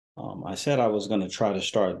I said I was going to try to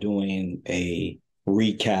start doing a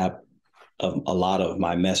recap of a lot of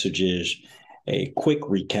my messages, a quick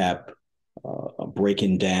recap,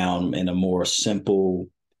 breaking down in a more simple,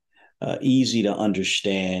 easy to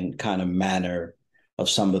understand kind of manner of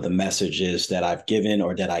some of the messages that I've given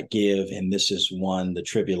or that I give. And this is one: the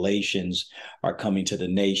tribulations are coming to the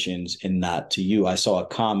nations and not to you. I saw a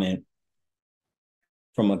comment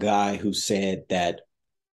from a guy who said that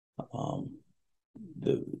um,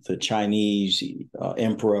 the Chinese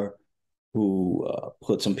emperor who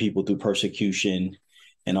put some people through persecution,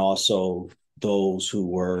 and also those who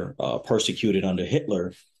were persecuted under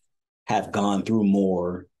Hitler, have gone through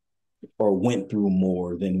more or went through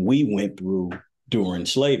more than we went through during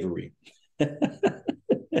slavery.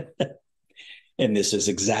 And this is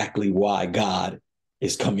exactly why God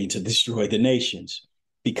is coming to destroy the nations,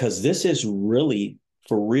 because this is really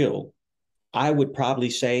for real. I would probably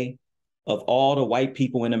say, of all the white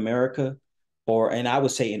people in America, and I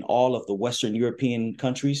would say in all of the Western European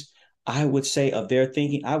countries, I would say of their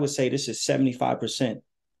thinking, I would say this is 75%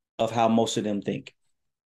 of how most of them think.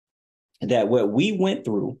 That what we went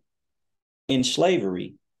through in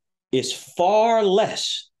slavery is far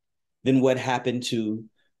less than what happened to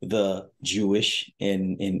the Jewish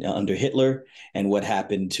in under Hitler, and what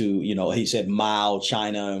happened to, he said Mao,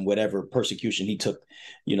 China, and whatever persecution he took,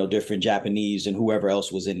 different Japanese and whoever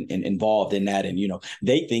else was involved in that. And,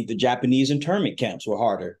 they think the Japanese internment camps were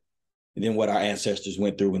harder than what our ancestors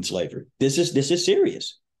went through in slavery. This is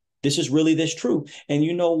serious. This is really this true. And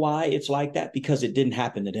you know why it's like that? Because it didn't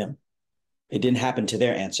happen to them. It didn't happen to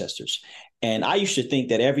their ancestors. And I used to think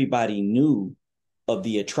that everybody knew of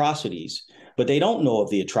the atrocities, but they don't know of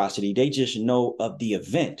the atrocity. They just know of the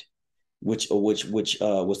event, which was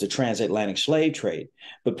the transatlantic slave trade.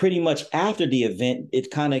 But pretty much after the event,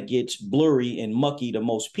 it kind of gets blurry and mucky to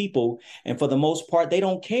most people. And for the most part, they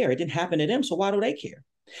don't care. It didn't happen to them. So why do they care?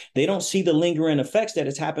 They don't see the lingering effects that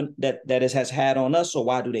it has had on us. So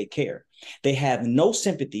why do they care? They have no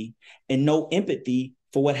sympathy and no empathy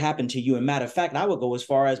for what happened to you. And matter of fact, I would go as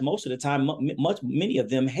far as most of the time, many of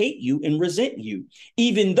them hate you and resent you,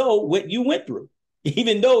 even though what you went through,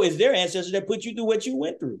 even though it's their ancestors that put you through what you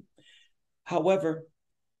went through. However,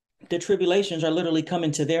 the tribulations are literally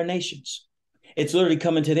coming to their nations. It's literally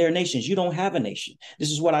coming to their nations. You don't have a nation.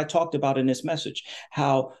 This is what I talked about in this message,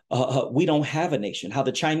 how we don't have a nation, how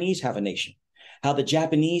the Chinese have a nation, how the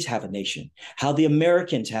Japanese have a nation, how the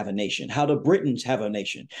Americans have a nation, how the Britons have a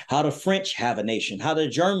nation, how the French have a nation, how the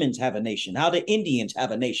Germans have a nation, how the Indians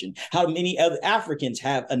have a nation, how many other Africans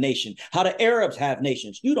have a nation, how the Arabs have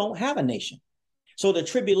nations. You don't have a nation. So the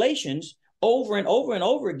tribulations, over and over and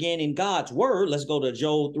over again in God's word. Let's go to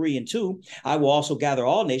Joel 3:2. I will also gather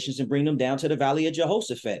all nations and bring them down to the valley of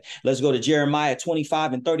Jehoshaphat. Let's go to Jeremiah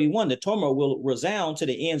 25:31. The turmoil will resound to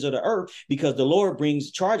the ends of the earth, because the Lord brings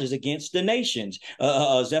charges against the nations.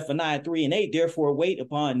 Zephaniah 3:8. Therefore wait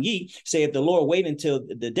upon ye, saith the Lord, wait until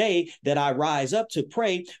the day that I rise up to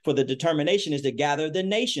pray, for the determination is to gather the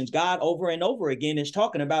nations. God over and over again is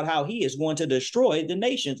talking about how he is going to destroy the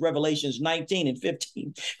nations. Revelations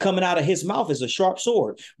 19:15. Coming out of his mouth is a sharp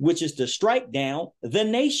sword, which is to strike down the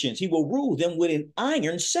nations. He will rule them with an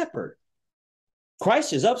iron scepter.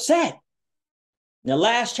 Christ is upset. In the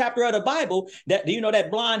last chapter of the Bible, that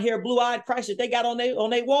that blonde hair, blue-eyed Christ that they got on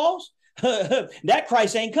their walls, that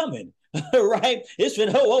Christ ain't coming. Right? It's been,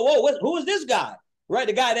 who is this guy? Right?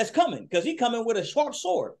 The guy that's coming, because he's coming with a sharp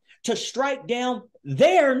sword to strike down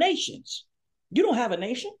their nations. You don't have a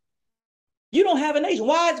nation. You don't have a nation.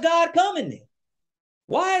 Why is God coming then?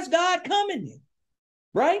 Why is God coming then?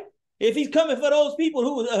 Right? If he's coming for those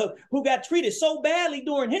people who got treated so badly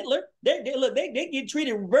during Hitler, they get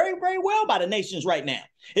treated very, very well by the nations right now.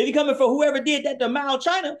 If he's coming for whoever did that to Mao,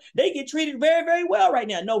 China, they get treated very, very well right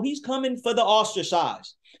now. No, he's coming for the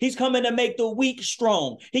ostracized. He's coming to make the weak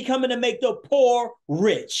strong. He's coming to make the poor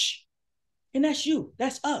rich. And that's you.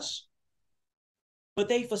 That's us. But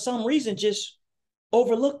they, for some reason, just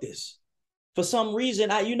overlook this. For some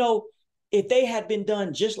reason, if they had been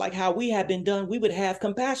done just like how we have been done, we would have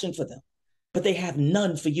compassion for them. But they have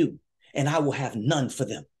none for you, and I will have none for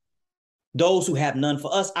them. Those who have none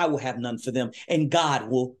for us, I will have none for them, and God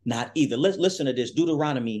will not either. Let's listen to this.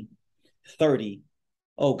 Deuteronomy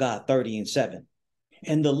 30:7.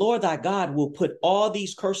 And the Lord thy God will put all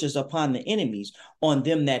these curses upon the enemies, on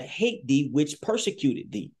them that hate thee, which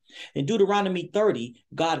persecuted thee. In Deuteronomy 30,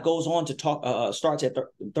 God goes on to talk, starts at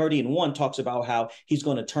 30:1, talks about how he's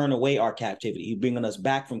going to turn away our captivity. He's bringing us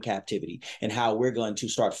back from captivity, and how we're going to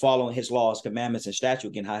start following his laws, commandments, and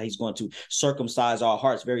statutes, and how he's going to circumcise our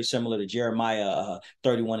hearts, very similar to Jeremiah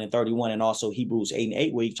 31:31, and also Hebrews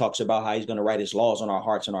 8:8, where he talks about how he's going to write his laws on our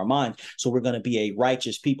hearts and our minds. So we're going to be a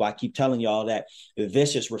righteous people. I keep telling y'all that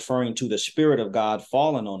this is referring to the Spirit of God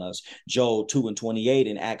falling on us. Joel 2:28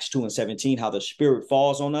 and Acts 2:17, how the Spirit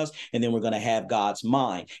falls on us, and then we're going to have God's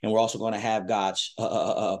mind, and we're also going to have God's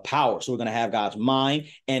power. So we're going to have God's mind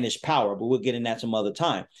and his power, but we'll get in that some other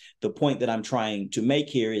time. The point that I'm trying to make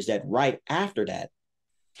here is that right after that,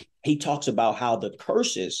 he talks about how the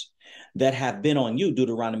curses that have been on you,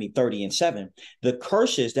 Deuteronomy 30:7, the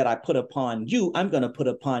curses that I put upon you, I'm going to put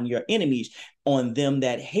upon your enemies, on them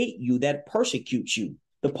that hate you, that persecute you.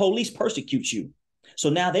 The police persecute you. So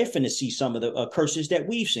now they're finna see some of the curses that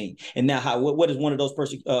we've seen. And now what is one of those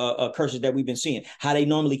curses that we've been seeing? How they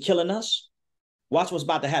normally killing us? Watch what's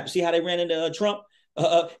about to happen. See how they ran into Trump?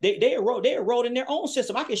 They erode in their own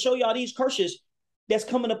system. I can show y'all these curses that's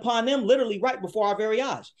coming upon them literally right before our very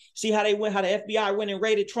eyes. See how they went, how the FBI went and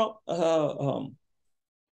raided Trump,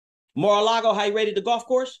 Mar-a-Lago, how he raided the golf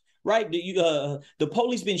course, right? The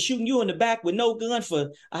police been shooting you in the back with no gun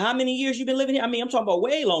for how many years you've been living here? I mean, I'm talking about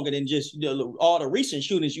way longer than just all the recent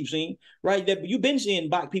shootings you've seen, right? That you've been seeing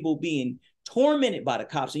black people being tormented by the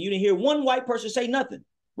cops, and you didn't hear one white person say nothing,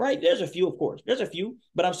 right? There's a few, of course. There's a few,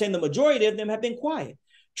 but I'm saying the majority of them have been quiet.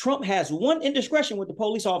 Trump has one indiscretion with the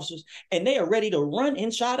police officers, and they are ready to run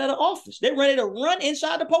inside of the office. They're ready to run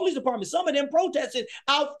inside the police department. Some of them protested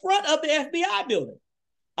out front of the FBI building.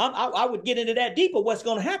 I would get into that deeper what's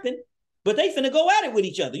going to happen, but they finna go at it with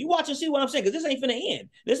each other. You watch and see what I'm saying, because this ain't finna end.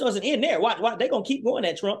 This doesn't end there. Why? They're going to keep going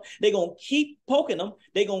at Trump. They're going to keep poking them.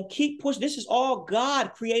 They're going to keep pushing. This is all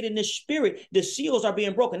God creating this spirit. The seals are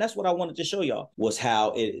being broken. That's what I wanted to show y'all, was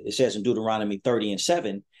how it says in Deuteronomy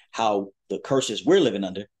 30:7, how the curses we're living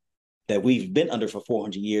under, that we've been under for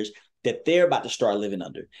 400 years, that they're about to start living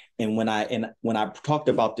under. And when I talked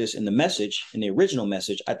about this in the message, in the original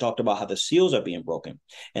message, I talked about how the seals are being broken.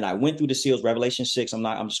 And I went through the seals, Revelation 6,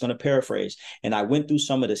 I'm just going to paraphrase. And I went through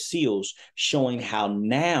some of the seals showing how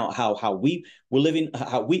now, how we were living,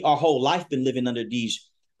 how we, our whole life been living under these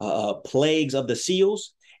plagues of the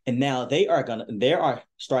seals. And now they are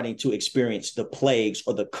starting to experience the plagues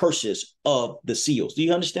or the curses of the seals. Do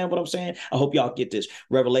you understand what I'm saying? I hope y'all get this.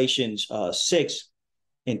 Revelations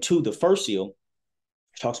 6:2, the first seal,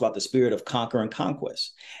 talks about the spirit of conquer and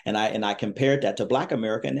conquest. And I compared that to Black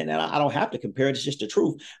America. And I don't have to compare it. It's just the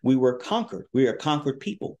truth. We were conquered. We are conquered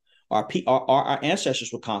people. Our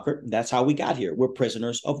ancestors were conquered. That's how we got here. We're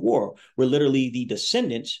prisoners of war. We're literally the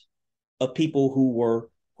descendants of people who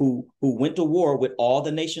went to war with all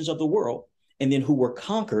the nations of the world, and then who were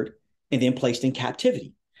conquered and then placed in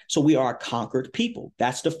captivity. So we are a conquered people.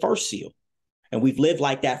 That's the first seal. And we've lived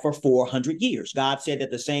like that for 400 years. God said that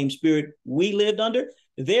the same spirit we lived under,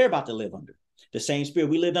 they're about to live under. The same spirit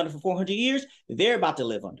we lived under for 400 years, they're about to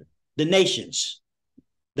live under. The nations.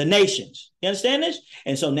 You understand this?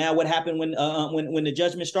 And so now what happened when the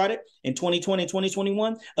judgment started in 2020 and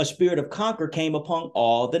 2021? A spirit of conquer came upon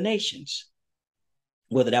all the nations.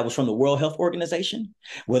 Whether that was from the World Health Organization,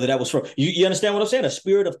 whether that was from, you understand what I'm saying? A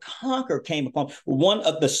spirit of conquer came upon one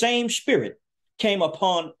of the same spirit came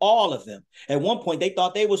upon all of them. At one point, they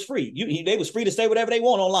thought they was free. They was free to say whatever they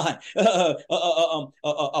want online.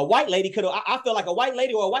 A white lady could have, I feel like a white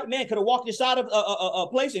lady or a white man could have walked inside of a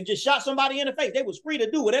place and just shot somebody in the face. They was free to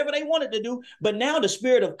do whatever they wanted to do. But now the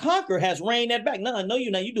spirit of conquer has reined that back. No,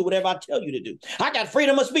 you do whatever I tell you to do. I got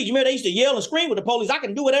freedom of speech. You remember they used to yell and scream with the police. I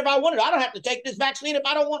can do whatever I wanted. I don't have to take this vaccine if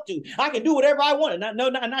I don't want to. I can do whatever I want.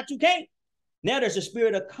 Not you can't. Now there's a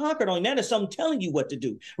spirit of conquer on you. Now there's something telling you what to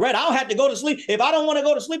do, right? I don't have to go to sleep. If I don't want to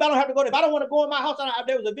go to sleep, I don't have to go. If I don't want to go in my house,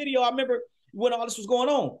 there was a video I remember when all this was going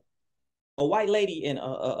on. A white lady and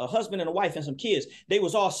a husband and a wife and some kids, they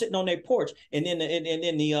was all sitting on their porch, and then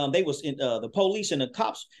the police and the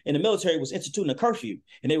cops and the military was instituting a curfew,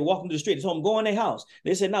 and they were walking to the street. They told them go in their house.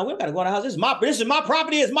 They said, "No, we don't got to go in the house. This is my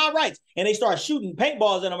property. It's my rights." And they started shooting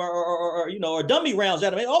paintballs at them or dummy rounds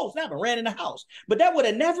at them. Oh, snap! And ran in the house. But that would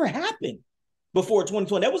have never happened before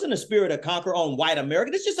 2020. That wasn't a spirit of conquer on white America.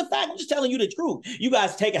 This is just a fact. I'm just telling you the truth. You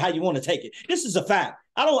guys take it how you want to take it. This is a fact.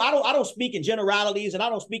 I don't speak in generalities, and I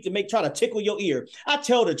don't speak to try to tickle your ear. I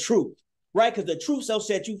tell the truth, right? Because the truth shall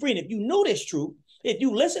set you free. And if you know this truth, if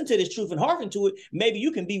you listen to this truth and hearken to it, maybe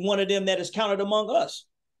you can be one of them that is counted among us,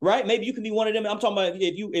 right? Maybe you can be one of them. I'm talking about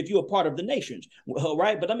if you're a part of the nations,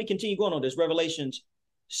 right? But let me continue going on this. Revelations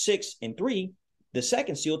 6:3. The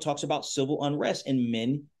second seal talks about civil unrest and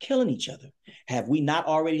men killing each other. Have we not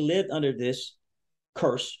already lived under this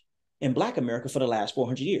curse in Black America for the last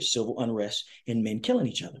 400 years? Civil unrest and men killing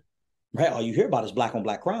each other, right? All you hear about is Black on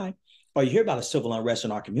Black crime. All you hear about is civil unrest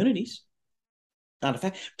in our communities. Matter of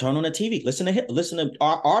fact, turn on the TV, listen to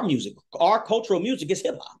our music. Our cultural music is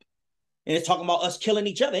hip hop. And it's talking about us killing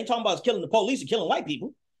each other. It ain't talking about us killing the police and killing white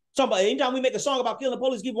people. It's talking about anytime we make a song about killing the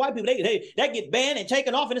police, killing white people, that get banned and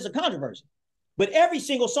taken off, and it's a controversy. But every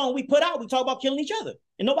single song we put out, we talk about killing each other.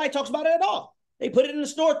 And nobody talks about it at all. They put it in the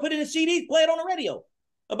stores, put it in CDs, play it on the radio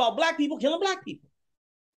about Black people killing Black people.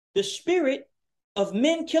 The spirit of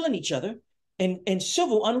men killing each other and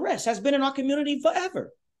civil unrest has been in our community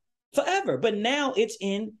forever. But now it's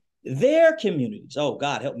in their communities. Oh,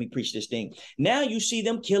 God, help me preach this thing. Now you see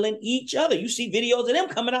them killing each other. You see videos of them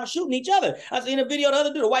coming out shooting each other. I seen a video the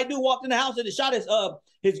other day. A white dude walked in the house and shot his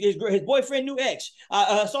boyfriend, new ex.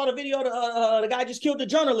 I saw the video. The guy just killed the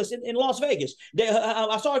journalist in Las Vegas.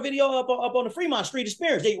 I saw a video up on the Fremont Street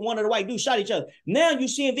experience. One of the white dudes shot each other. Now you're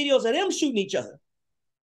seeing videos of them shooting each other.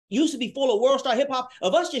 Used to be full of world star hip hop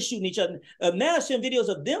of us just shooting each other. Now seeing videos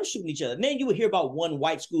of them shooting each other. Then you would hear about one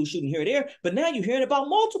white school shooting here or there, but now you're hearing about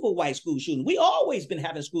multiple white school shootings. We always been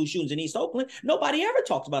having school shootings in East Oakland. Nobody ever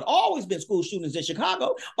talks about it. Always been school shootings in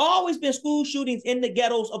Chicago. Always been school shootings in the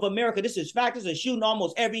ghettos of America. This is fact. There's a shooting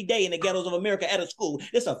almost every day in the ghettos of America at a school.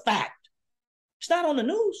 It's a fact. It's not on the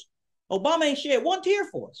news. Obama ain't shed one tear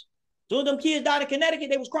for us. So when them kids died in Connecticut,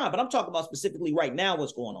 they was crying. But I'm talking about specifically right now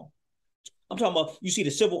what's going on. I'm talking about, you see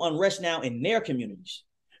the civil unrest now in their communities.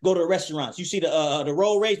 Go to the restaurants. You see the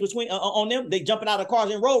road race between on them. They jumping out of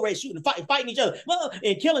cars in road race, shooting, fighting each other,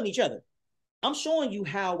 and killing each other. I'm showing you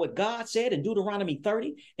how what God said in Deuteronomy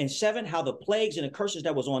 30:7, how the plagues and the curses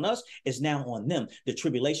that was on us is now on them. The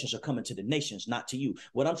tribulations are coming to the nations, not to you.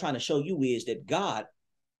 What I'm trying to show you is that God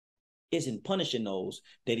isn't punishing those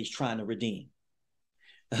that he's trying to redeem.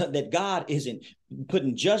 That God isn't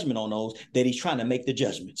putting judgment on those that he's trying to make the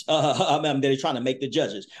judgments. That he's trying to make the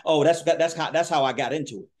judges. Oh, that's how I got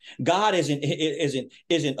into it. God isn't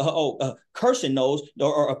cursing those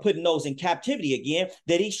or putting those in captivity again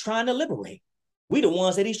that he's trying to liberate. We the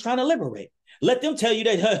ones that he's trying to liberate. Let them tell you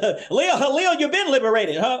that Leo, you've been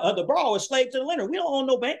liberated. The bra is slave to the lender. We don't own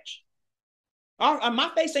no banks. My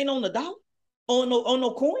face ain't on the dollar, on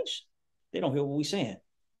no coins. They don't hear what we saying.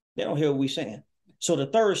 They don't hear what we saying. So the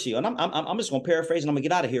third seal, and I'm just going to paraphrase and I'm going to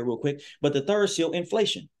get out of here real quick. But the third seal,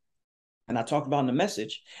 inflation. And I talked about in the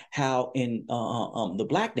message how in the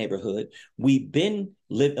Black neighborhood, we've been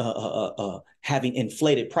having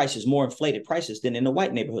inflated prices, more inflated prices than in the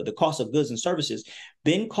white neighborhood. The cost of goods and services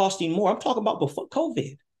been costing more. I'm talking about before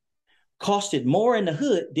COVID. Costed more in the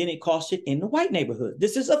hood than it costed in the white neighborhood.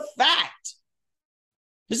 This is a fact.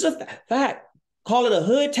 This is a fact. Call it a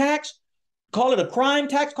hood tax. Call it a crime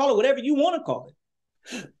tax. Call it whatever you want to call it.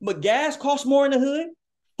 But gas costs more in the hood.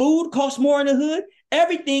 Food costs more in the hood.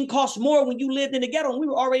 Everything costs more when you lived in the ghetto, and we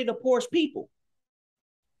were already the poorest people.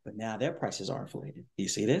 But now their prices are inflated. You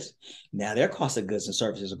see this? Now their cost of goods and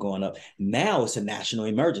services are going up. Now it's a national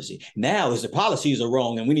emergency. Now it's the policies are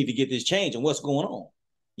wrong and we need to get this change and what's going on.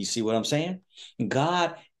 You see what I'm saying?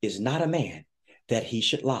 God is not a man that he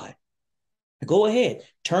should lie. Go ahead,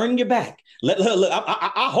 turn your back. Look,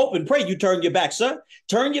 I hope and pray you turn your back, sir.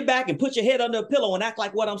 Turn your back and put your head under a pillow and act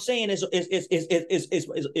like what I'm saying is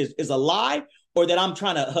a lie, or that I'm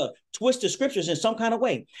trying to twist the scriptures in some kind of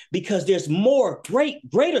way, because there's more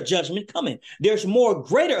greater judgment coming. There's more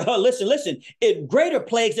greater, greater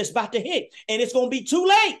plagues that's about to hit, and it's going to be too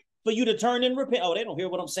late for you to turn and repent. Oh, they don't hear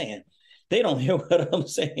what I'm saying. They don't hear what I'm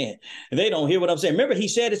saying. They don't hear what I'm saying. Remember, he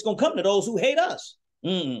said it's going to come to those who hate us.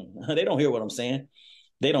 They don't hear what I'm saying.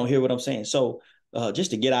 They don't hear what I'm saying. So just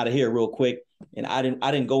to get out of here real quick, and I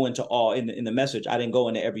didn't go into all in the message. I didn't go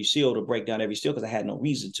into every seal to break down every seal because I had no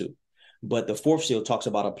reason to. But the fourth seal talks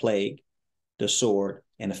about a plague, the sword,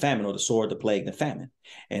 and the famine, or the sword, the plague, the famine,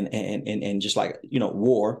 and just like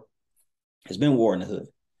war, has been war in the hood.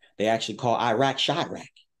 They actually call Iraq Chirac.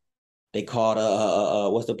 They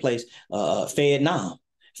called what's the place? Fayetteville,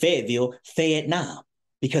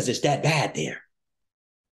 because it's that bad there.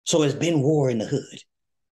 So it's been war in the hood,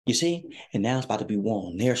 you see? And now it's about to be war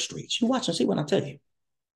on their streets. You watch and see what I tell you.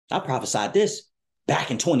 I prophesied this back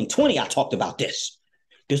in 2020. I talked about this.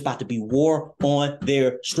 There's about to be war on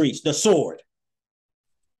their streets. The sword.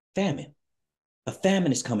 Famine. A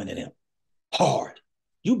famine is coming to them. Hard.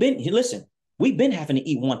 Listen, we've been having to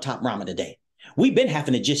eat one top ramen a day. We've been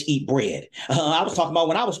having to just eat bread. I was talking about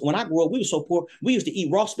when I grew up, we were so poor, we used to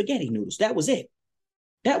eat raw spaghetti noodles. That was it.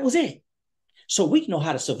 That was it. So we know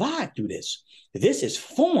how to survive through this. This is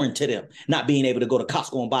foreign to them, not being able to go to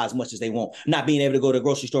Costco and buy as much as they want, not being able to go to the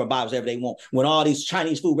grocery store and buy whatever they want, when all these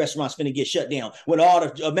Chinese food restaurants finna get shut down, when all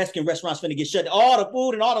the Mexican restaurants finna get shut down, all the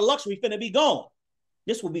food and all the luxury finna be gone.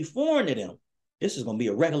 This will be foreign to them. This is going to be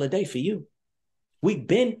a regular day for you. We've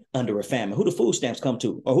been under a famine. Who the food stamps come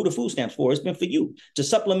to, or who the food stamps for? It's been for you to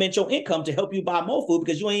supplement your income to help you buy more food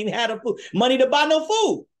because you ain't even had money to buy no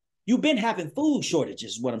food. You've been having food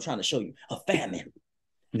shortages, is what I'm trying to show you. A famine.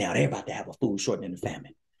 Now they're about to have a food shortage in the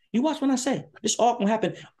famine. You watch when I say this all gonna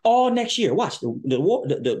happen all next year. Watch the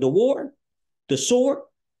war, the sword,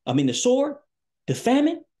 the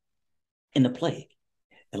famine, and the plague.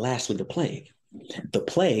 And lastly, the plague. The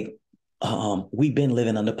plague. We've been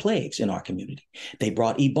living under plagues in our community. They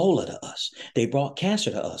brought Ebola to us. They brought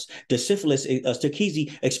cancer to us. The syphilis,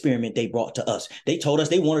 Tuskegee experiment they brought to us. They told us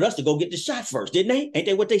they wanted us to go get the shot first, didn't they? Ain't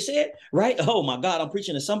they what they said? Right? Oh my God, I'm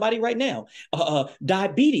preaching to somebody right now.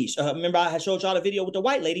 Diabetes. Remember I had showed y'all the video with the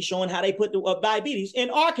white lady showing how they put the diabetes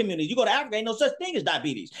in our community. You go to Africa, ain't no such thing as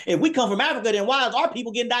diabetes. If we come from Africa, then why is our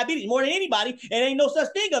people getting diabetes more than anybody? And ain't no such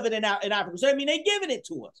thing of it in Africa. So I mean, they giving it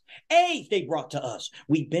to us. AIDS they brought to us.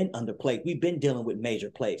 We've been under plague. We've been dealing with major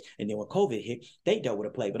plagues. And then when COVID hit, they dealt with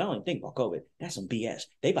a plague. But I don't even think about COVID. That's some BS.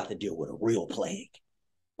 They about to deal with a real plague.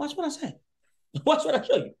 Watch what I say. Watch what I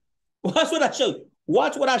show you. Watch what I show you.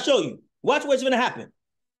 Watch what I show you. Watch what's going to happen.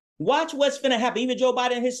 Watch what's going to happen. Even Joe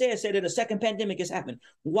Biden has said that a second pandemic has happened.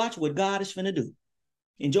 Watch what God is going to do.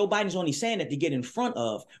 And Joe Biden's only saying that to get in front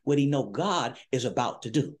of what he know God is about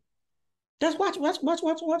to do. That's watch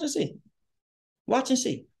and see. Watch and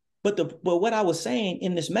see. But what I was saying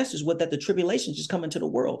in this message was that the tribulations is coming to the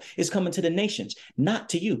world. It's coming to the nations, not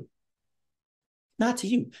to you. Not to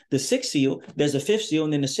you. The sixth seal, there's a fifth seal,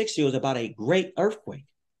 and then the sixth seal is about a great earthquake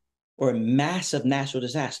or a massive natural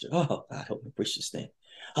disaster. Oh, God, help me preach this thing.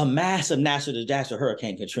 A massive natural disaster,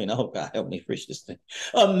 Hurricane Katrina. Oh, God, help me preach this thing.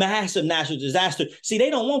 A massive natural disaster. See,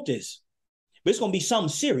 they don't want this, but it's going to be something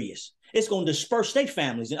serious. It's going to disperse their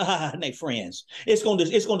families and their friends. It's going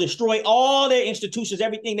to destroy all their institutions,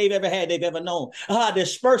 everything they've ever had, they've ever known.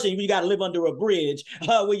 Dispersing, you got to live under a bridge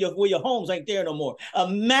where your homes ain't there no more. A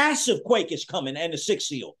massive quake is coming, and the sixth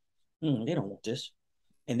seal. They don't want this.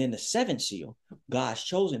 And then the seventh seal, God's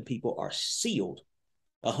chosen people are sealed.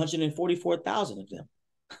 144,000 of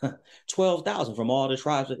them. 12,000 from all the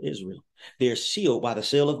tribes of Israel. They're sealed by the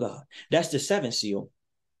seal of God. That's the seventh seal.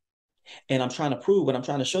 And I'm trying to prove, what I'm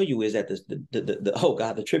trying to show you is that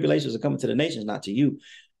the tribulations are coming to the nations, not to you.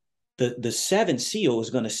 The seventh seal is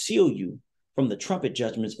going to seal you from the trumpet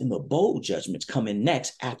judgments and the bowl judgments coming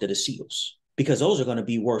next after the seals, because those are going to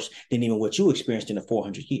be worse than even what you experienced in the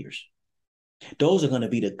 400 years. Those are going to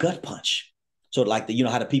be the gut punch. So like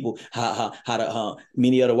how the people,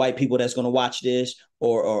 many of the white people that's going to watch this,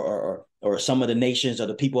 or some of the nations or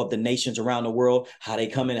the people of the nations around the world, how they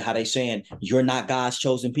come in and how they saying, you're not God's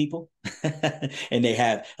chosen people. And they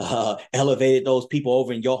have elevated those people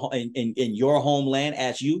over in your homeland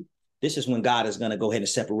as you. This is when God is going to go ahead and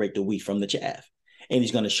separate the wheat from the chaff. And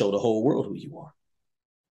he's going to show the whole world who you are.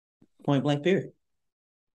 Point blank period.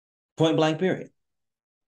 Point blank period.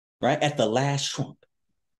 Right? At the last trump,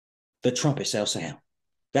 the trumpet shall sound.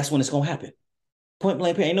 That's when it's going to happen. Point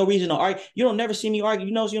blank period. Ain't no reason to argue. You don't never see me argue.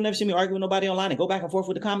 You'll never see me argue with nobody online and go back and forth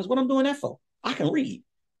with the comments. What I'm doing that for? I can read.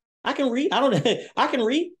 I can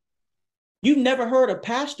read. You've never heard a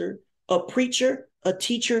pastor, a preacher, a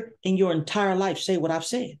teacher in your entire life say what I've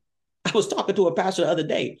said. I was talking to a pastor the other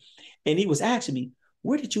day, and he was asking me,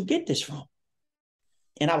 where did you get this from?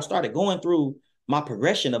 And I started going through my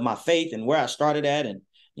progression of my faith and where I started at. And,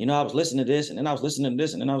 I was listening to this, and then I was listening to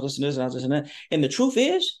this, and then I was listening to this, and I was listening to that. And the truth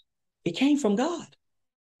is, it came from God.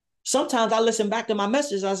 Sometimes I listen back to my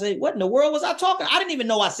message. I say, what in the world was I talking? I didn't even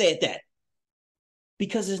know I said that.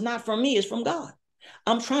 Because it's not from me, it's from God.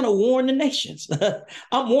 I'm trying to warn the nations.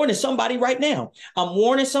 I'm warning somebody right now. I'm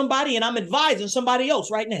warning somebody and I'm advising somebody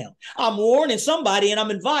else right now. I'm warning somebody and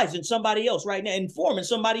I'm advising somebody else right now, informing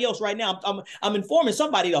somebody else right now. I'm informing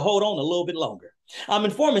somebody to hold on a little bit longer. I'm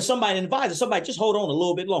informing somebody and advising somebody, just hold on a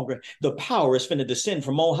little bit longer. The power is finna descend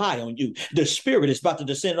from on high on you. The spirit is about to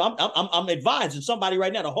descend. I'm advising somebody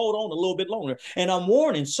right now to hold on a little bit longer. And I'm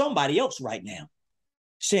warning somebody else right now,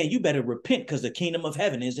 saying you better repent because the kingdom of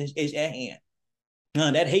heaven is at hand.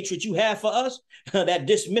 That hatred you have for us, that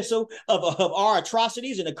dismissal of our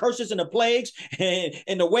atrocities and the curses and the plagues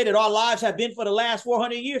and the way that our lives have been for the last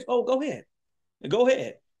 400 years. Oh, go ahead. Go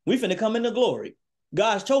ahead. We finna come into glory.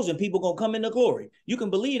 God's chosen people gonna come into glory. You can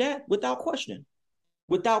believe that without question.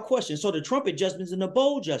 Without question. So the trumpet judgments and the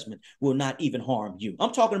bowl judgment will not even harm you.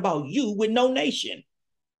 I'm talking about you with no nation.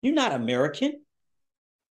 You're not American.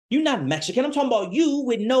 You're not Mexican. I'm talking about you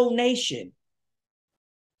with no nation.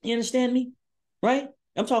 You understand me? Right?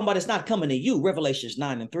 I'm talking about it's not coming to you. Revelations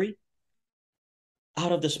 9:3.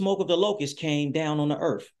 Out of the smoke of the locust came down on the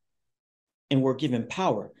earth and were given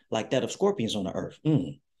power like that of scorpions on the earth.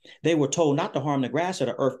 They were told not to harm the grass of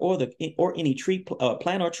the earth or any tree,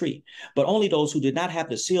 plant or tree, but only those who did not have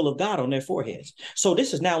the seal of God on their foreheads. So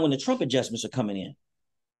this is now when the trumpet adjustments are coming in.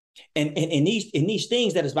 And in these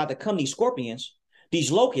things that is about to come, these scorpions,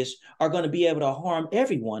 these locusts are going to be able to harm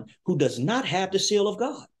everyone who does not have the seal of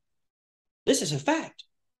God. This is a fact.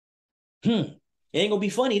 It ain't gonna be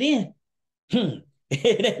funny then.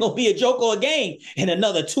 It ain't gonna be a joke or a game in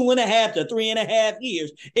another 2.5 to 3.5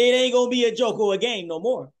 years. It ain't gonna be a joke or a game no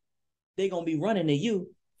more. They're gonna be running to you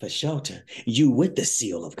for shelter. You with the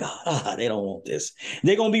seal of God. They don't want this.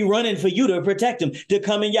 They're gonna be running for you to protect them, to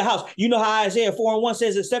come in your house. You know how Isaiah 4:1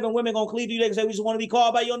 says that 7 women gonna cleave to you. They can say, we just want to be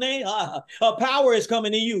called by your name. A power is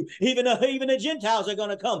coming to you. Even the Gentiles are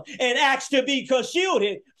gonna come and ask to be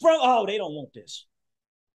shielded from. Oh, they don't want this.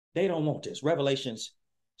 They don't want this. Revelations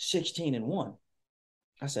 16:1.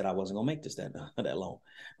 I said I wasn't going to make this that long.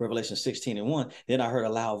 Revelation 16:1. Then I heard a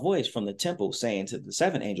loud voice from the temple saying to the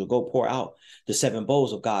seventh angel, go pour out the 7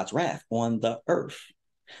 bowls of God's wrath on the earth.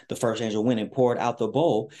 The first angel went and poured out the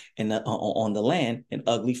bowl on the land, and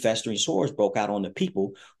ugly festering sores broke out on the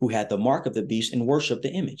people who had the mark of the beast and worshiped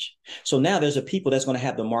the image. So now there's a people that's going to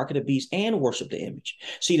have the mark of the beast and worship the image.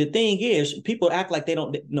 See, the thing is, people act like they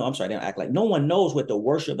don't act like no one knows what the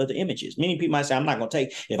worship of the image is. Many people might say, I'm not going to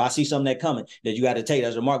take, if I see something that coming that you got to take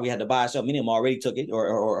as a mark, we had to buy something. Many of them already took it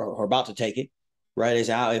or about to take it. Right. They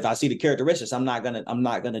say, if I see the characteristics, I'm not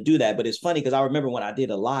gonna do that. But it's funny because I remember when I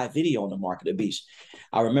did a live video on the mark of the beast,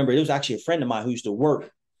 I remember it was actually a friend of mine who used to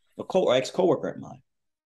work, ex-coworker of mine.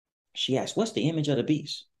 She asked, what's the image of the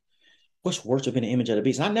beast? What's worshiping the image of the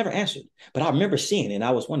beast? And I never answered, but I remember seeing it and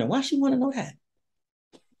I was wondering why she want to know that.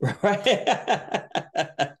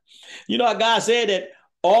 Right. You know how God said that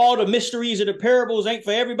all the mysteries of the parables ain't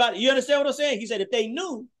for everybody. You understand what I'm saying? He said if they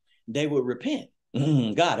knew, they would repent.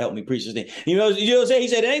 God help me preach this thing. You know what I'm saying? He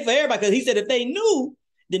said it ain't for everybody because he said if they knew,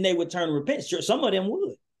 then they would turn and repent. Sure, some of them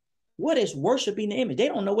would. What is worshiping the image? They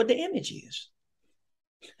don't know what the image is.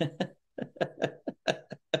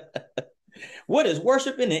 What is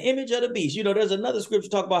worshiping the image of the beast? You know, there's another scripture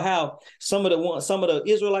talk about how some of the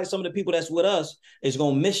Israelites, some of the people that's with us is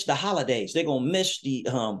gonna miss the holidays. They're gonna miss the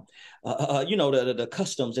the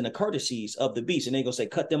customs and the courtesies of the beast, and they're gonna say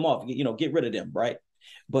cut them off. Get rid of them, right?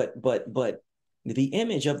 But the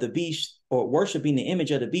image of the beast or worshiping the image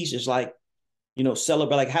of the beast is like,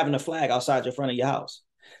 celebrate, like having a flag outside your front of your house,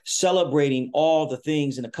 celebrating all the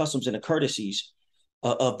things and the customs and the courtesies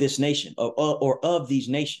of this nation or of these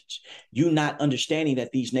nations. You not understanding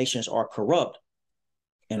that these nations are corrupt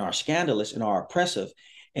and are scandalous and are oppressive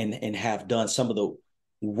and have done some of the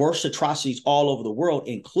worst atrocities all over the world,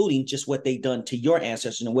 including just what they've done to your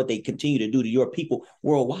ancestors and what they continue to do to your people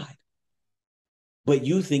worldwide. But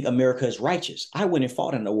you think America is righteous. I went and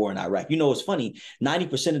fought in the war in Iraq. You know, it's funny.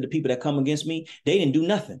 90% of the people that come against me, they didn't do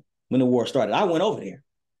nothing when the war started. I went over there,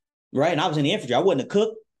 right? And I was in the infantry. I wasn't a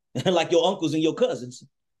cook like your uncles and your cousins.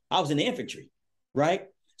 I was in the infantry, right?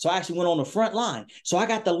 So I actually went on the front line. So I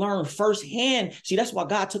got to learn firsthand. See, that's why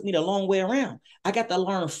God took me the long way around. I got to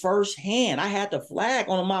learn firsthand. I had the flag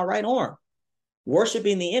on my right arm,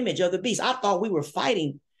 worshiping the image of the beast. I thought we were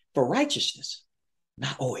fighting for righteousness,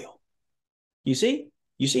 not oil. You see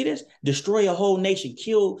this? Destroy a whole nation,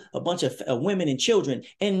 kill a bunch of women and children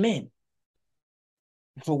and men.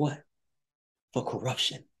 For what? For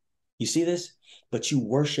corruption. You see this? But you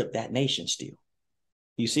worship that nation still.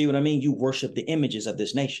 You see what I mean? You worship the images of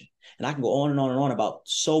this nation. And I can go on and on and on about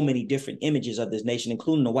so many different images of this nation,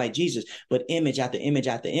 including the white Jesus, but image after image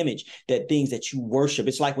after image, that things that you worship.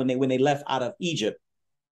 It's like when they left out of Egypt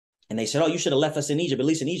and they said, oh, you should have left us in Egypt. At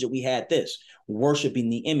least in Egypt, we had this,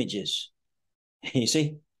 worshiping the images. You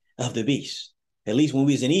see, of the beast. At least when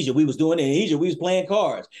we was in Egypt, we was doing it. In Egypt, we was playing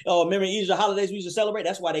cards. Oh, remember in Egypt, the holidays we used to celebrate?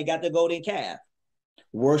 That's why they got the golden calf.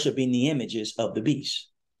 Worshiping the images of the beast.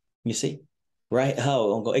 You see, right?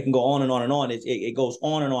 Oh, it can go on and on and on. It goes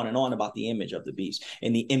on and on and on about the image of the beast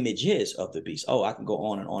and the images of the beast. Oh, I can go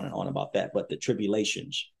on and on and on about that. But the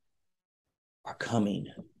tribulations are coming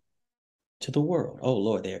to the world. Oh,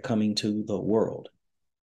 Lord, they are coming to the world.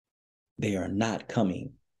 They are not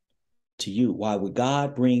coming to you. Why would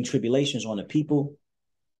God bring tribulations on the people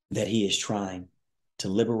that he is trying to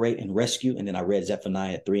liberate and rescue? And then I read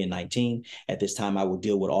Zephaniah 3:19. At this time, I will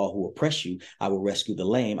deal with all who oppress you. I will rescue the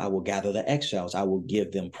lame. I will gather the exiles. I will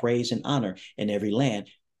give them praise and honor in every land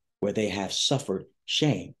where they have suffered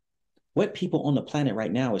shame. What people on the planet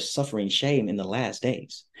right now is suffering shame in the last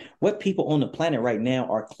days? What people on the planet right now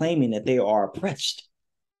are claiming that they are oppressed?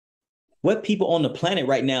 What people on the planet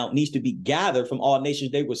right now needs to be gathered from all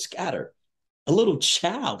nations they were scattered? A little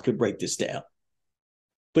child could break this down.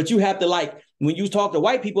 But you have to, like, when you talk to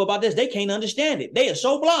white people about this, they can't understand it. They are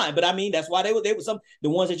so blind. But I mean, that's why they were the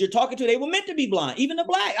ones that you're talking to, they were meant to be blind. Even the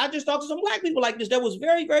black. I just talked to some black people like this that was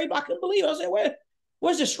very, very, I couldn't believe it. I said,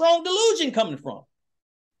 where's the strong delusion coming from?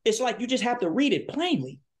 It's like you just have to read it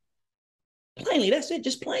plainly. Plainly, that's it,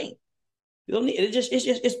 just plain. You don't need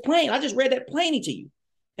it's plain. I just read that plainly to you.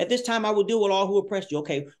 At this time, I will deal with all who oppressed you.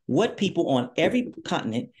 Okay, what people on every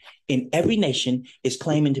continent, in every nation, is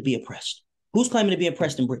claiming to be oppressed? Who's claiming to be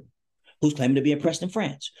oppressed in Britain? Who's claiming to be oppressed in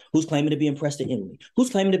France? Who's claiming to be oppressed in Italy? Who's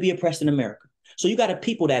claiming to be oppressed in America? So you got a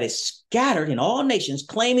people that is scattered in all nations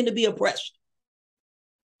claiming to be oppressed.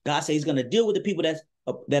 God says he's going to deal with the people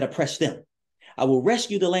that oppress them. I will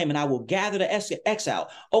rescue the lamb and I will gather the exile.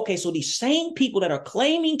 Okay, so these same people that are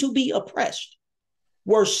claiming to be oppressed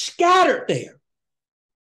were scattered there.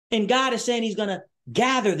 And God is saying he's going to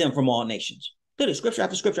gather them from all nations. Look at scripture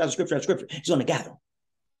after scripture after scripture after scripture. He's going to gather them.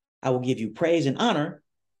 I will give you praise and honor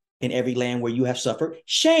in every land where you have suffered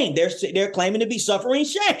shame. They're claiming to be suffering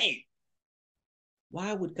shame.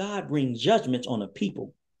 Why would God bring judgments on a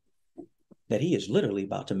people that he is literally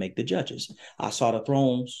about to make the judges? I saw the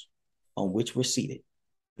thrones on which were seated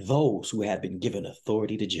those who have been given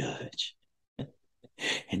authority to judge.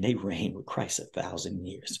 And they reign with Christ 1,000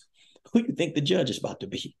 years. Who do you think the judge is about to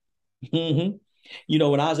be? You know,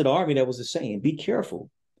 when I was at the army, that was the saying, be careful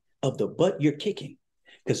of the butt you're kicking,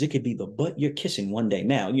 because it could be the butt you're kissing one day.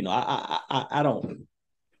 Now, you know,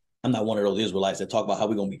 I'm not one of those Israelites that talk about how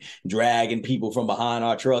we're going to be dragging people from behind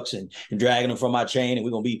our trucks and dragging them from our chain, and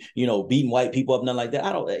we're going to be, you know, beating white people up, nothing like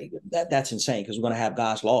that. That's insane, because we're going to have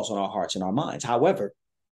God's laws on our hearts and our minds. However,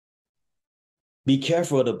 be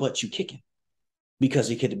careful of the butt you're kicking, because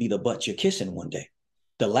it could be the butt you're kissing one day.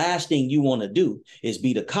 The last thing you want to do is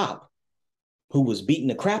be the cop who was beating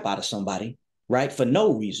the crap out of somebody, right, for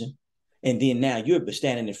no reason. And then now you're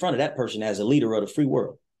standing in front of that person as a leader of the free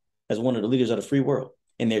world, as one of the leaders of the free world.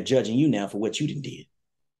 And they're judging you now for what you did.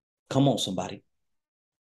 Come on, somebody.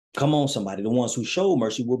 Come on, somebody. The ones who show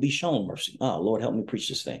mercy will be shown mercy. Oh, Lord, help me preach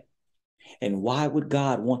this thing. And why would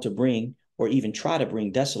God want to bring or even try to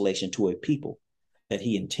bring desolation to a people that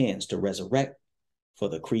he intends to resurrect? For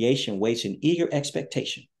the creation waits in eager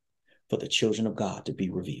expectation for the children of God to be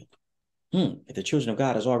revealed. If the children of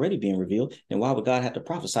God is already being revealed, then why would God have to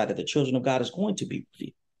prophesy that the children of God is going to be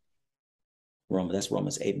revealed? That's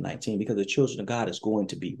Romans 8:19, because the children of God is going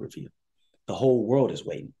to be revealed. The whole world is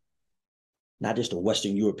waiting. Not just the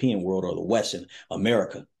Western European world or the West and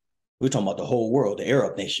America. We're talking about the whole world, the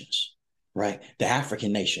Arab nations, right? The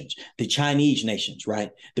African nations, the Chinese nations,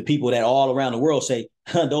 right? The people that all around the world say,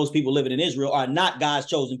 those people living in Israel are not God's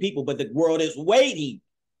chosen people, but the world is waiting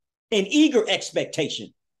in eager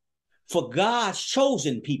expectation for God's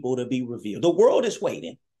chosen people to be revealed. The world is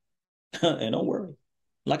waiting. And don't worry.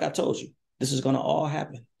 Like I told you, this is going to all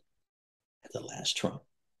happen at the last trump.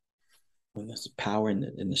 When this power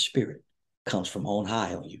in the spirit comes from on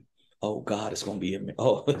high on you. Oh, God, it's going to be amazing.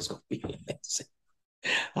 Oh, it's going to be amazing.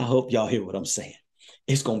 I hope y'all hear what I'm saying.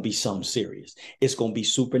 It's going to be something serious. It's going to be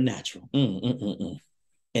supernatural. And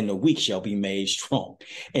the weak shall be made strong,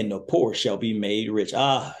 and the poor shall be made rich.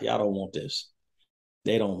 Y'all don't want this.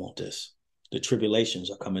 They don't want this. The tribulations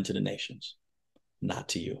are coming to the nations, not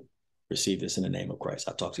to you. Receive this in the name of Christ.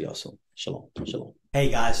 I'll talk to y'all soon. Shalom. Shalom. Hey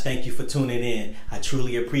guys, thank you for tuning in. I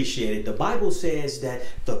truly appreciate it. The Bible says that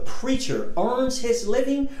the preacher earns his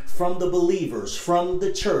living from the believers, from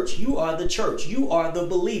the church. You are the church. You are the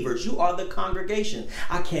believers. You are the congregation.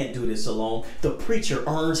 I can't do this alone. The preacher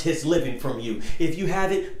earns his living from you. If you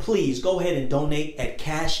have it, please go ahead and donate at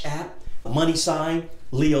Cash App, $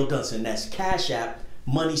 Leo Dunson. That's Cash App,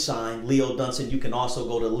 $ Leo Dunson. You can also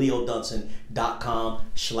go to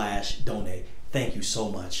leodunson.com/donate. Thank you so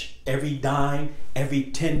much. Every dime, every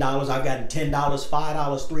 $10, I've gotten $10,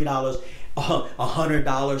 $5, $3,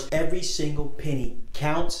 $100. Every single penny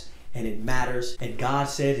counts and it matters. And God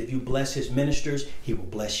said if you bless his ministers, he will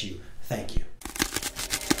bless you. Thank you.